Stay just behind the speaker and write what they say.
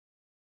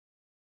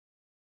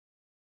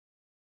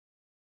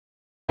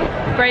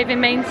Braving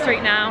Main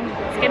Street now.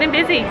 It's getting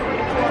busy.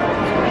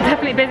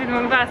 Definitely busier than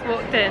when we first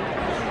walked in.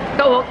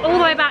 Got to walk all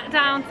the way back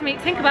down to meet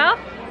Tinkerbell,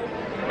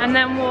 and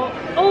then walk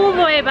all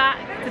the way back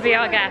to be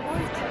our guest.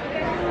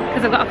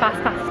 Because I've got a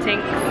fast pass to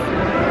Tinks.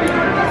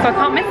 So I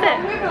can't miss it.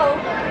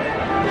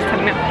 Just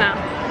telling me off now.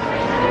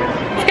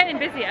 It's getting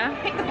busier.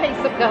 Pick the pace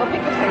up, girl.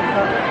 Pick the pace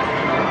up.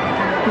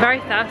 I'm very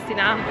thirsty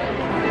now.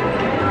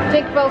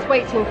 Tinkerbell's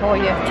waiting for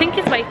you. Tink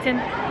is waiting.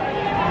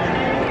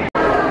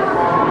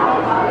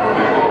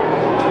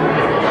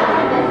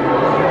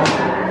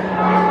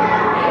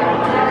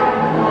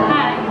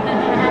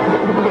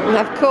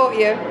 I've caught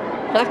you.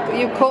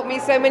 You've caught me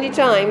so many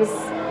times.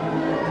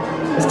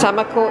 This time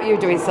I caught you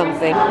doing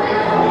something.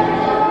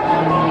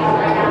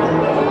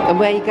 And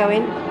where are you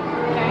going? Going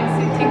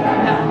to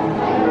Tinkerbell.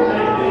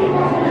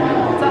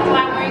 That's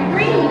why I'm wearing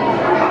green.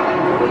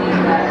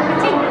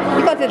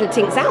 You've got a little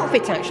Tink's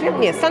outfit actually,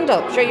 haven't you? Stand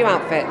up, show your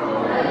outfit.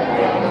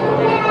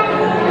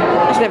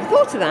 I never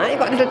thought of that. You've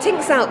got a little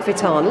Tink's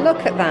outfit on.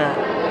 Look at that.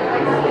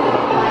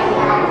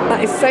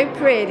 That is so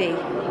pretty.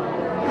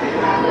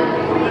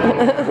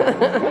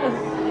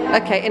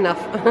 Okay, enough.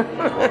 Let's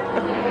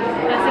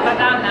sit back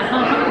down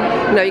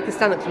now. No, you can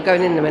stand up, we're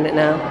going in a minute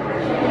now.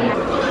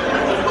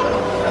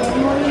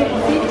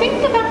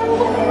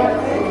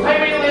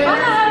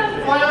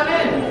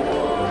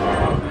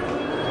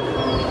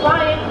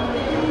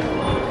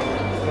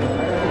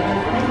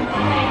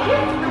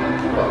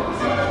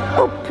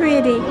 Oh,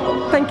 pretty.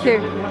 Thank you.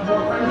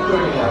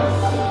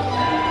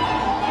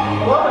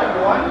 Hello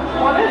everyone,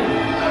 come on in.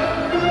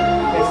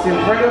 It's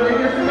right over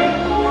here for me.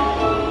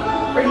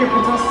 Right here,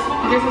 princess.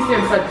 You guys can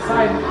stand side to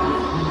side.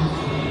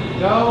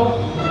 No.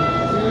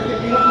 So we can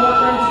be more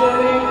friends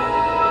standing.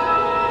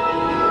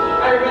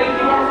 Everybody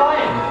keep on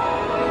flying.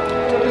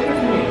 Over here for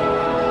me.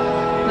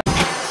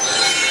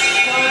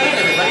 Come on in,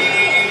 everybody.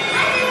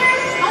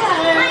 Hello.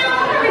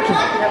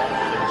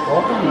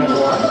 Welcome,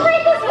 everyone.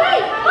 Wait, this way.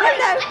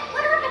 Hello.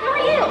 How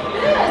are you?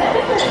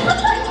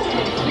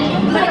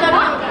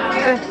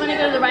 Want to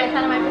go to the right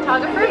side of my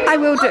photographer? I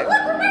will do. Oh, look,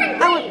 we're wearing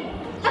green.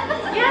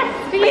 Yes,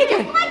 Where you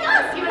going? Oh my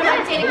gosh, you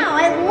know dating.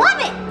 I love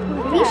it.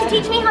 You should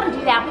teach me how to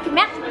do that. We can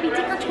match and be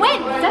Tinker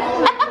twins.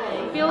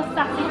 feel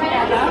sassy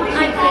together.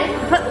 I did.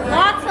 Put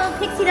lots of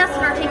pixie dust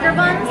in our Tinker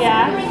buns.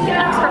 Yeah. Get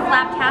extra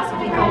flap tassel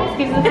people.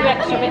 Gives us a few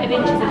extra bit of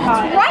inches of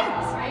height. Right.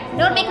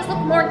 It would make us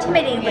look more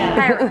intimidating than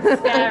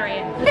pirates.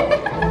 Scary.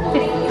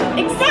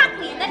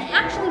 Exactly. And then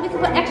actually we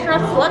could put extra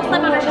slug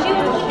slime on our shoes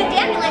to keep the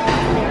dandelion.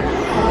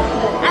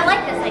 I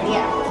like this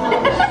idea.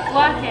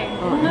 Working.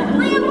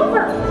 I am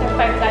over.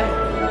 Photo.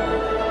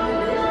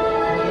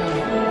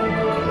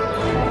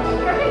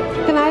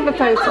 Can I have a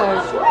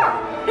photo? Sure.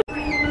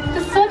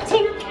 Just so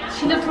Tink.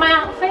 She loves my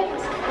outfit.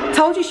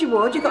 Told you she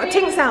would. You've got a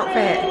Tink's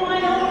outfit. So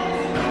hopefully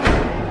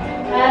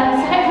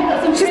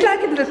got some. She's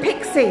like a little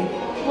pixie.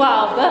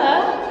 Well, but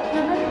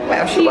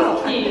Well, she she's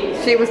was.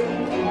 cute. She was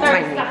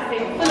Very tiny. sassy.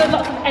 Full of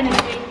lots of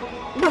energy.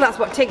 Well, that's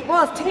what Tink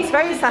was. Tink's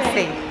very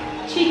sassy.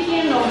 Cheeky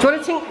and Do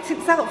naughty. you want a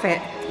Tink's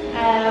outfit?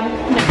 No.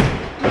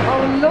 Oh,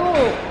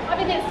 look. I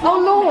think it's. Oh,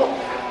 look.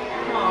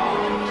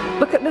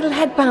 Look at little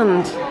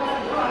headband.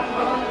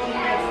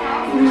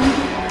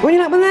 What do you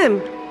like with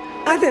them?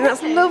 I think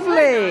that's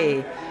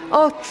lovely.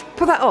 Oh,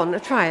 put that on.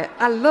 Try it.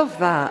 I love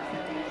that.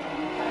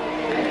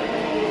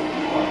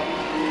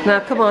 Now,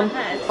 come on.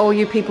 All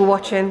you people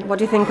watching, what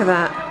do you think of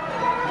that?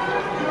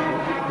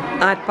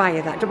 I'd buy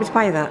you that. Do you want me to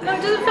buy you that? No,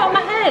 it doesn't fit on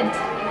my head.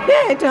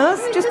 Yeah, it does.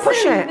 Just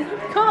push it.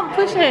 Can't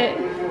push it.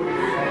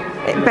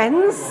 It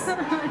bends.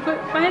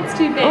 My head's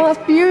too big. Oh,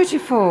 that's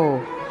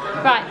beautiful.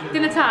 Right,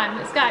 dinner time.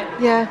 Let's go.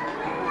 Yeah.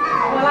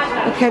 Oh, I like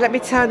that. Okay, let me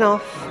turn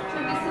off.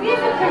 These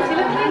are pretty.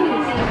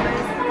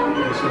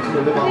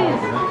 Look at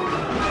these.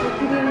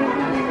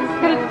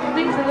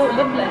 These are all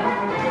lovely.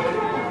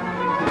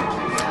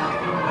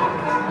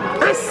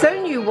 I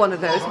sewn you one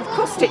of those with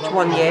cross stitch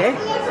one year.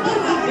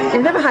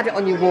 You've never had it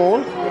on your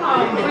wall.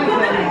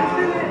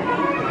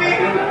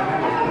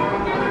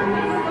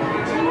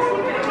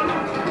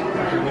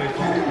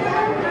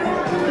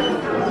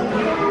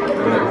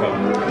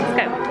 Let's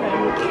go.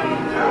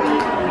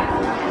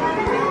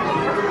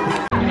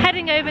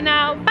 Heading over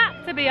now,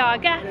 back to be our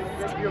guest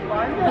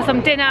for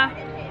some dinner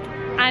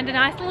and a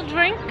nice little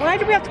drink. Why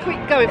do we have to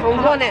keep going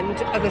from one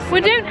end of the We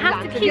don't have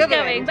land to the keep other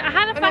going, end, but I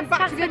had a and then fast back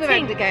pass to for the other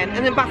end Tink. again,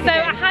 and then back So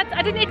again.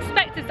 I didn't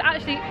expect us to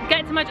actually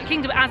get to Magic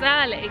Kingdom as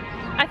early.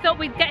 I thought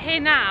we'd get here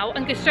now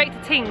and go straight to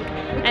Tink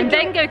and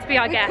then go to be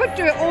our guest. We could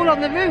do it all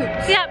on the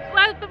route. Yeah,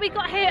 well, but we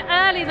got here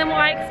earlier than what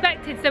I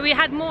expected, so we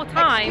had more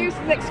time Excuses,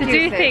 to do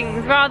excuses.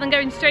 things rather than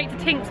going straight to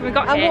Tinks when we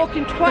got And here.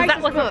 walking 'cause twice that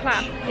as wasn't much.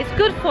 planned. It's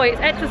good for you,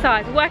 it's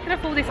exercise. We're working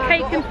off all this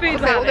cake and food we're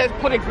Okay, all having.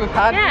 those puddings we've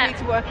had, Yeah. we need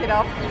to work it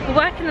off. We're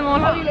working them all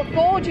Oh, off. you look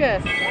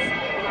gorgeous. So,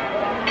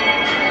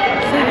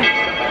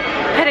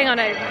 heading on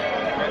over.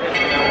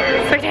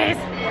 Sweeties!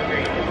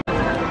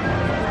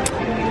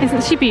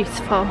 Isn't she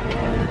beautiful?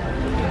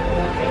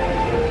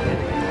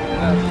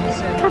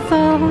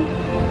 Castle!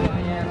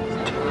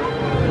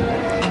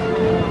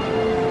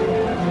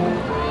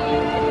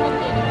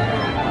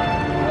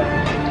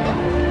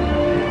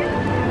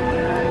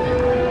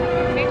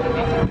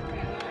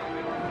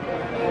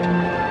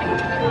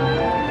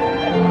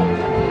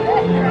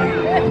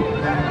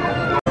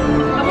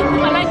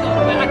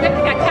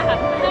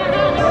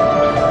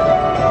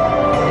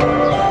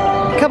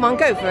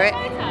 Go for it.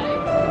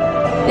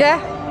 Potato. Yeah?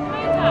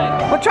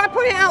 Potato. Well, try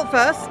putting it out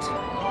first.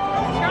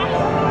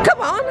 Try.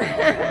 Come on.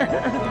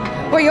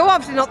 Well, you're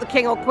obviously not the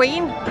king or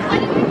queen.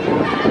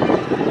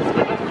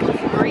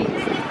 Great.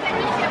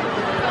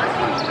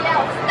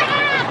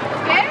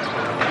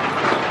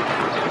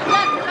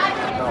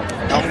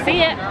 I see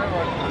it.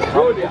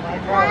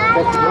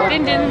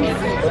 Din dins.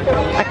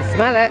 I can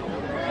smell it.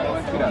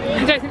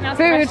 I don't think that's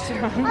a Food.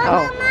 restaurant.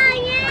 Oh,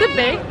 Could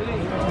be.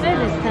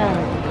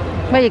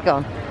 where you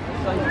gone?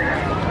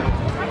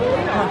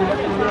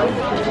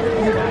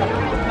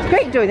 It's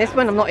great doing this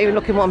when I'm not even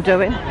looking what I'm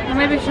doing. Or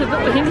maybe we should look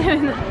what you're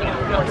doing.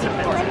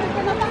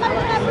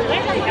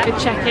 Good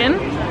check-in.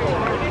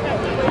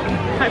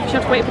 Hope you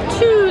should have to wait for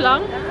too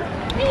long.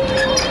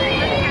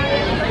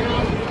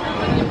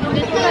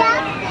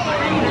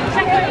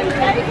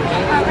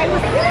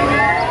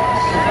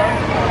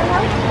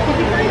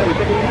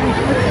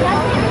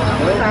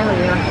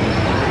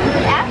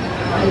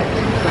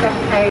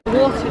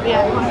 Water at the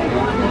end.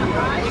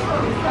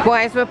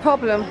 Why, is there a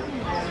problem?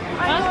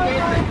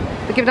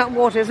 Huh? They're giving out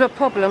water, is there a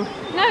problem?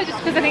 No, just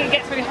because I think it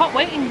gets really hot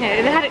waiting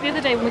here. They had it the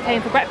other day when we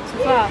came for breakfast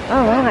as well.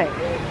 Oh, right.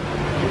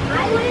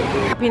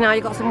 Happy now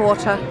you got some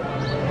water.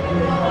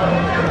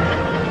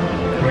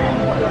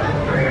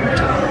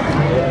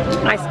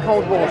 Ice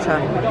cold water.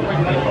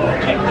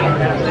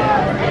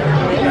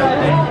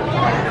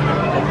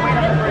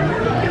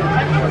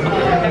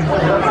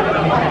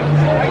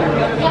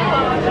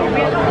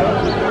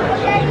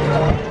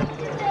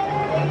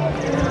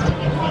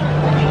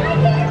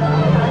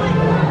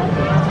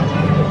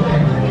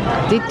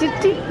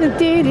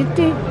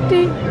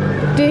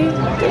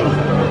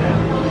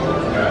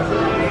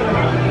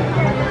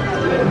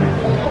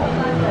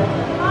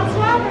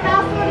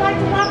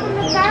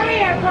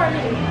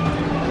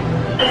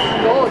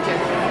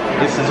 Gorgeous.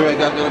 This is where you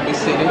guys are gonna be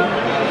sitting.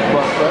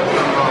 But first,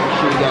 I'm gonna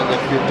show you guys a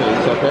few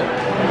things, okay?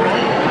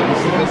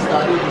 This is the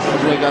study. This is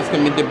where you guys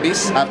can meet the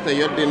beast after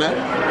your dinner.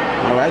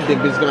 Alright, the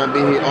beast gonna be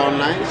here all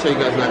night, so you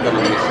guys not gonna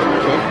miss it,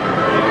 okay?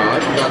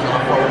 Alright, you guys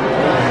gonna follow me.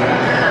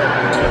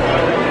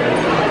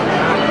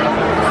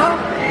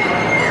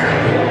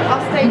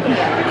 I'll stay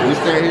here. You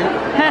stay here?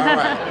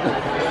 Alright.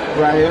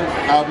 Right here.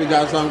 I hope you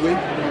guys hungry.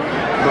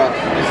 But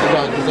this is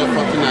our dessert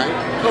for tonight.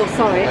 Oh,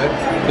 sorry. Okay?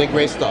 The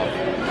great stuff.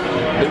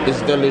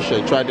 It's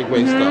delicious. Try the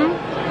great stuff.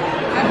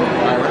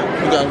 Alright.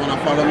 You guys wanna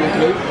follow me,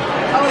 please?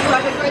 Oh, it's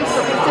like a great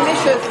stuff. It's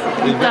delicious.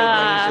 It's very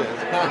delicious.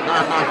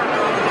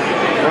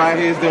 Right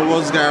here is the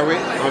Rose Gallery,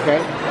 okay?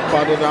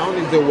 Farther down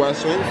is the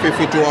West Wing. Feel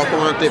free to walk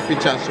around and take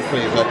pictures,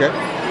 please, okay?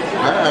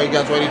 Alright, are you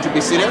guys ready to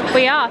be seated?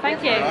 We are,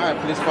 thank you. Alright,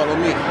 please follow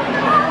me.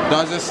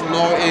 Does it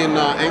snow in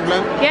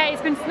England? Yeah,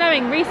 it's been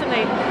snowing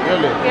recently.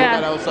 Really? Yeah.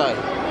 Look at outside.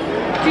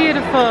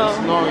 Beautiful. It's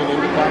snowing in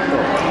the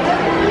capital.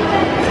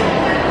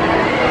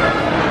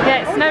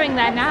 Yeah, it's snowing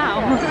there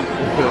now.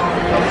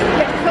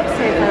 Get the cups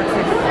here,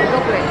 Francis.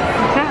 Lovely.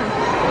 You can.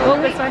 All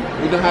this way.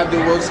 We don't have the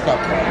Rose Cup.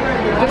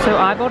 So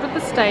I've ordered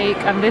the steak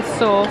and this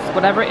sauce,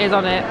 whatever it is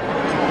on it,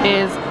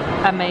 is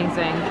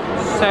amazing.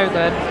 So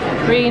good.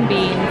 Green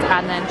beans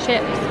and then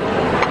chips.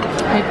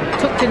 We've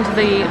tucked into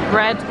the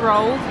bread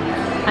rolls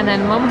and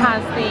then Mum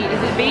has the,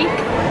 is it beef?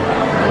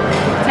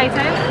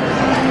 Potato?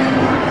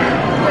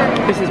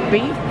 This is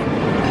beef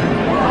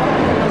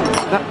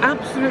that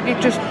absolutely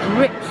just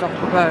drips off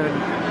the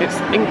bone. It's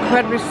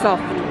incredibly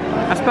soft.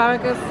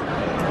 Asparagus,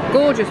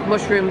 gorgeous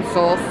mushroom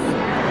sauce.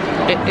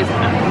 It is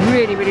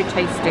really, really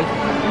tasty.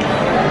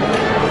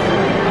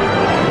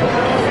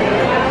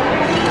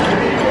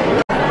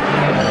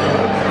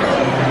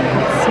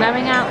 It's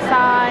snowing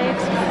outside.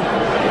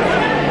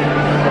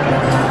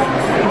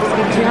 I'm just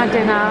going to do my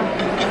dinner.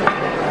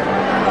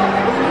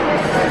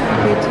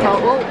 Beautiful.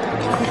 Oh, I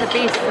think the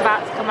beast is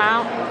about to come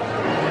out.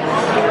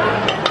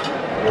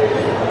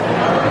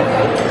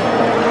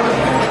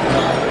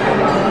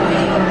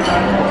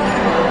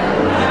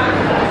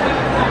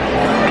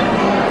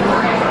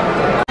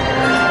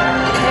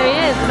 There he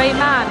is, the main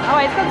man. Oh,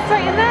 he's gone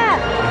straight in there.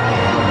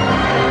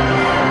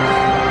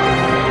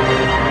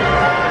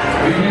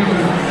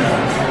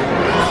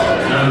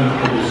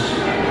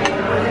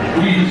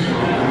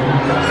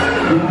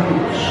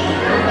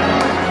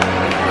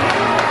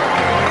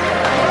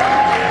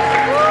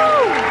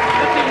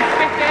 Looking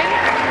spiffy.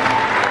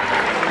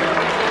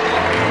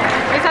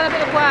 He's had a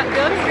bit of work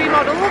done,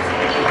 remodeled.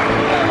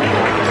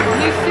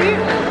 New suit.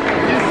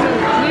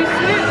 New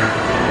suit.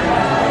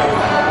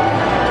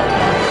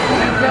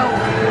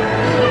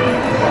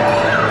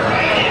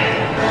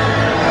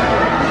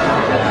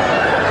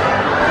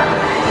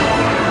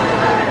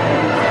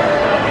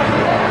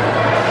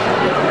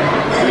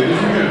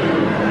 Ladies and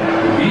gentlemen,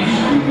 these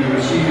will be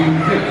receiving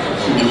gifts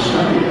in the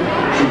study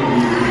to be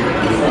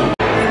performed.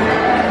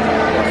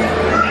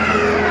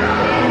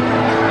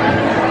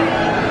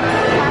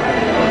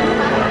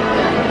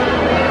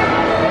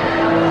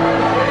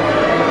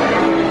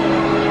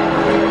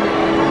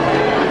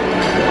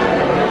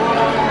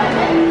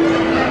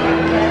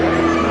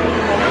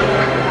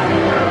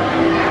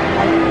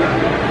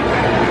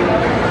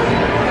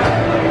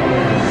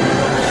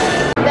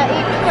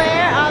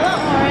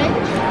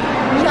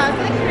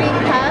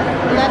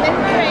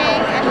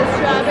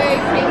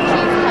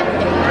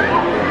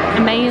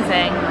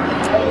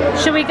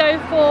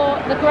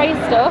 grey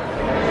stuff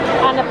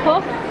and a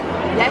puff.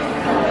 Yes.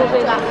 Will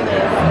do that,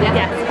 please.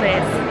 Yes,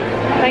 please.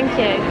 Thank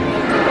you.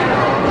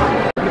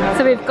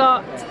 So we've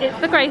got, it's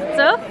the grey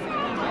stuff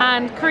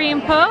and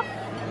cream puff.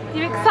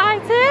 You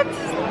excited?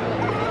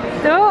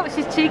 Oh,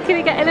 she's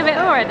cheekily getting a bit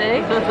already.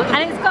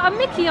 And it's got a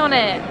Mickey on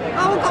it.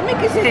 Oh, we've got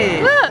Mickey's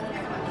here. Look,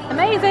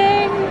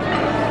 amazing.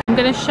 I'm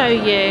going to show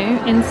you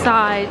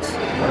inside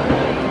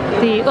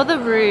the other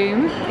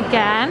room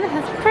again.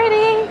 It's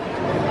pretty.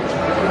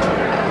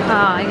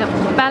 Ah, you got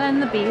Belle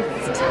and the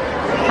Beast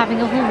having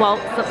a little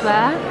waltz up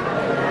there.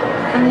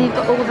 And then you've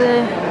got all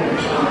the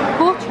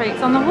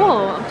portraits on the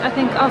wall, which I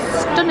think are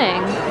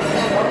stunning.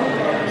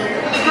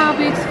 How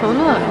beautiful,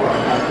 look.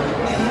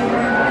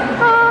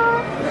 Ah.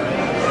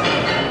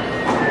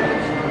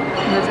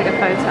 I'm going to take a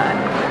photo.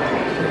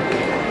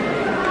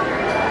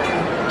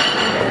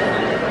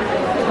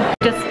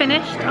 Just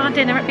finished our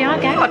dinner at the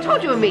Argent. Oh, I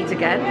told you we'd meet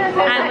again.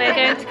 And we're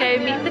going to go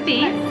meet the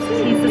Beast.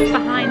 He's just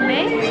behind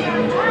me.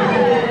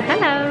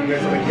 Hello.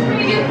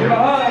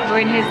 We're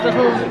in his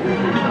little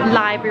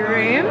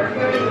library room.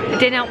 The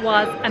dinner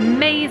was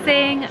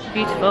amazing,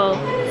 beautiful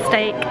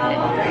steak,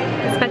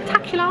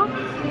 spectacular,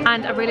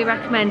 and I really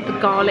recommend the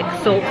garlic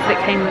sauce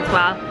that came as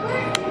well.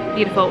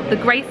 Beautiful. The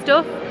grey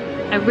stuff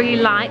I really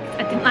liked.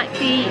 I didn't like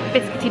the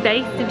biscuity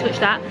base, didn't touch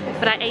that,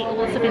 but I ate all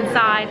the stuff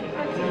inside.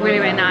 Really,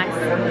 really nice.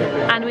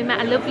 And we met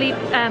a lovely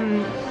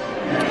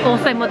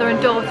also mother and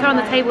daughter on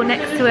the table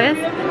next to us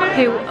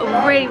who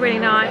are really, really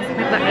nice. We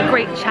had like a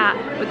great chat.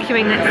 We're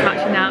queuing next to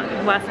actually now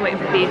whilst we're waiting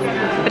for these.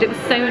 But it was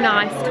so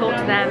nice to talk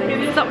to them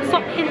and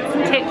swap hints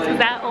and tips because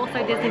they're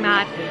also Disney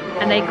mad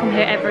and they come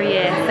here every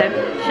year. So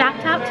shout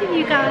out to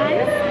you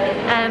guys.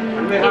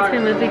 It's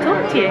been lovely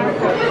talking to you.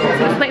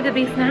 So just waiting for the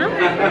Beast now.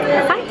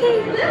 Exciting.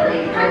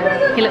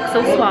 He looks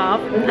so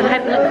suave and I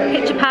hope he looks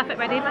picture perfect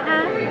ready for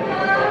her.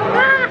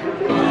 Ah.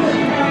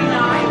 Very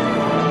nice.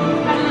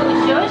 Got a little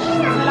shush since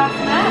we last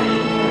met.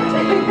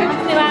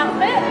 Nice new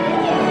outfit.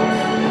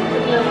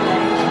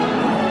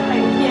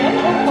 Thank you.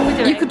 What are we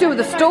doing? You could do with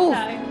a stool.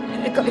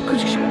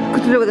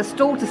 Could do with a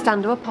stool to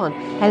stand up on.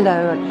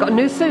 Hello, got a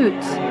new suit.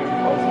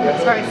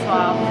 It's very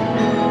suave.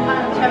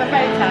 Should we have a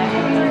photo?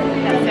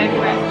 Let's go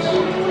for it.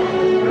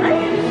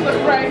 Right. Look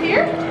right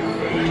here.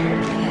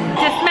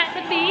 Just met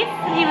the Beast.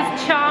 He was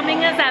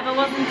charming as ever,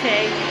 wasn't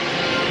he?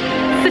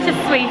 Such a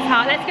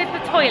sweetheart. Let's go to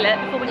the toilet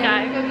before we go.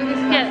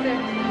 Yeah.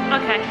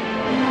 Okay.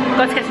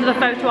 Got to get another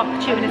photo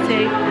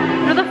opportunity.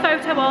 Another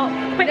photo op.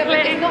 Quickly. No,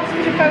 it's not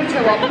such a photo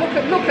op.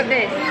 Look at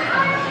this.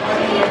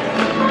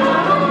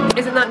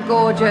 Isn't that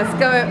gorgeous?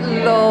 Go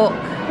look.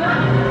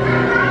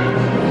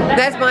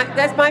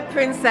 There's my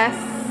princess.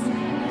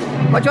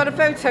 What, do you want a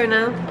photo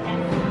now?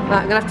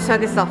 Right, I'm gonna have to show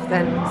this off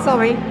then.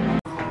 Sorry.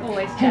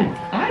 Always check.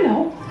 I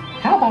know.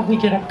 How about we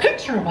get a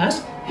picture of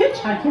us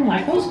hitchhiking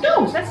like those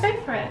ghosts? Let's go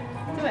for it.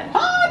 Do it.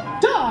 Hot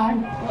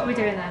dog! What are we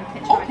doing then?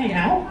 Okay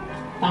now,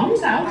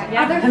 thumbs out.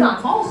 Yeah. And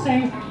let's all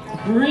say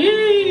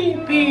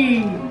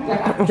creepy.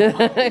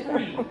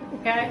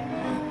 Okay.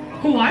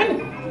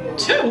 1,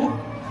 2,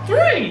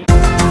 3.